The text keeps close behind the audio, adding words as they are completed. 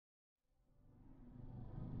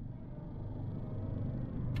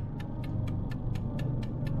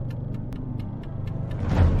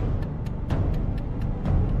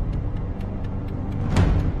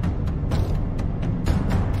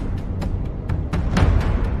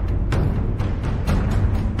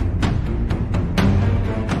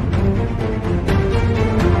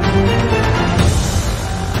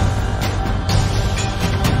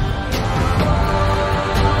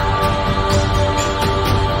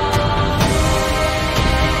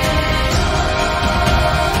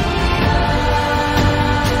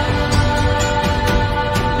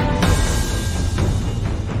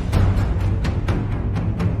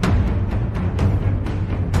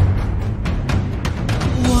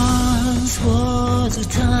a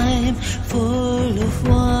time full of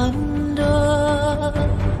wonder,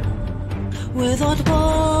 without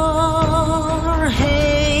war,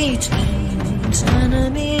 hate, and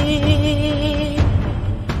enemy.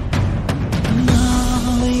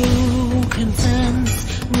 Now you can sense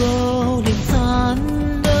rolling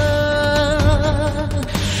thunder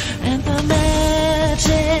and the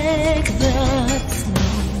magic that's no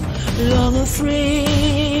longer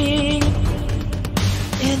free.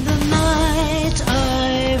 In the night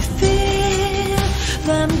I feel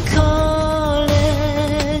them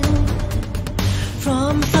calling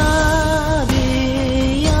from far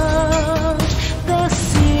beyond the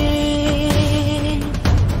sea.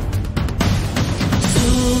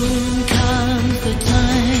 Soon comes the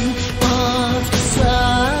time of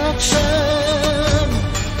destruction,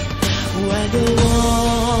 when the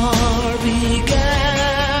war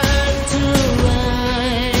began to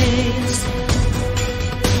rise.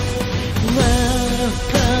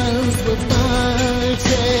 Weapons with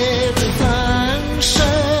multiple functions.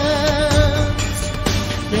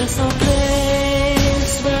 There's no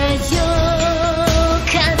place where you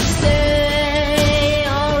can stay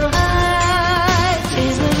alright.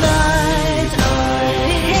 In the night I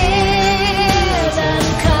hear them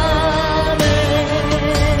coming,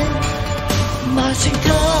 marching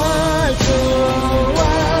towards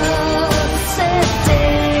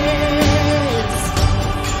cities,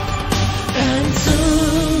 and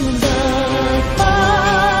soon the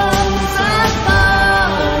bombs are falling,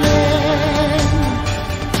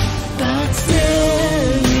 but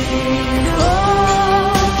still we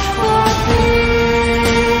hope for peace,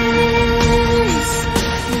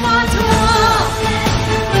 not war.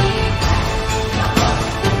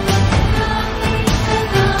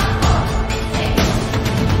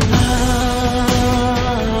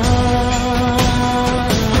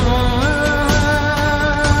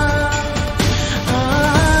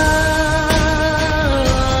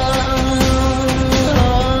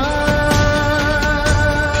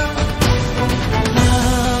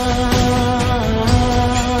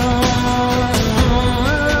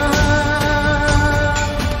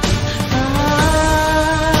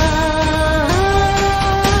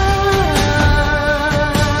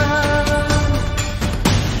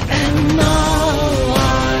 And now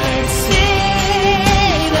I see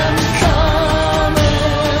them coming,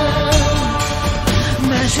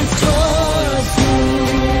 marching towards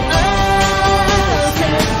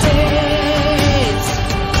cities,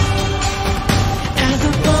 and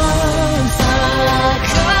the bombs are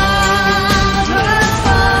falling,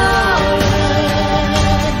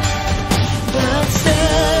 but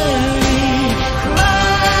still we cry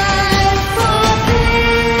for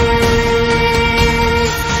peace,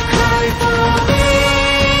 cry for peace,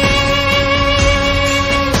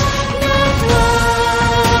 not war.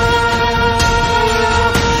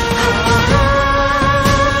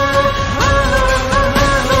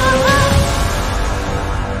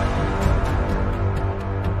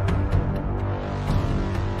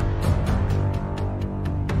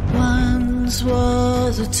 Once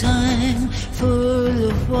was a time full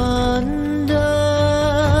of wonder,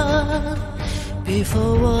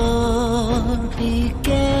 before war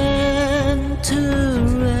began to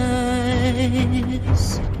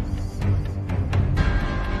rise.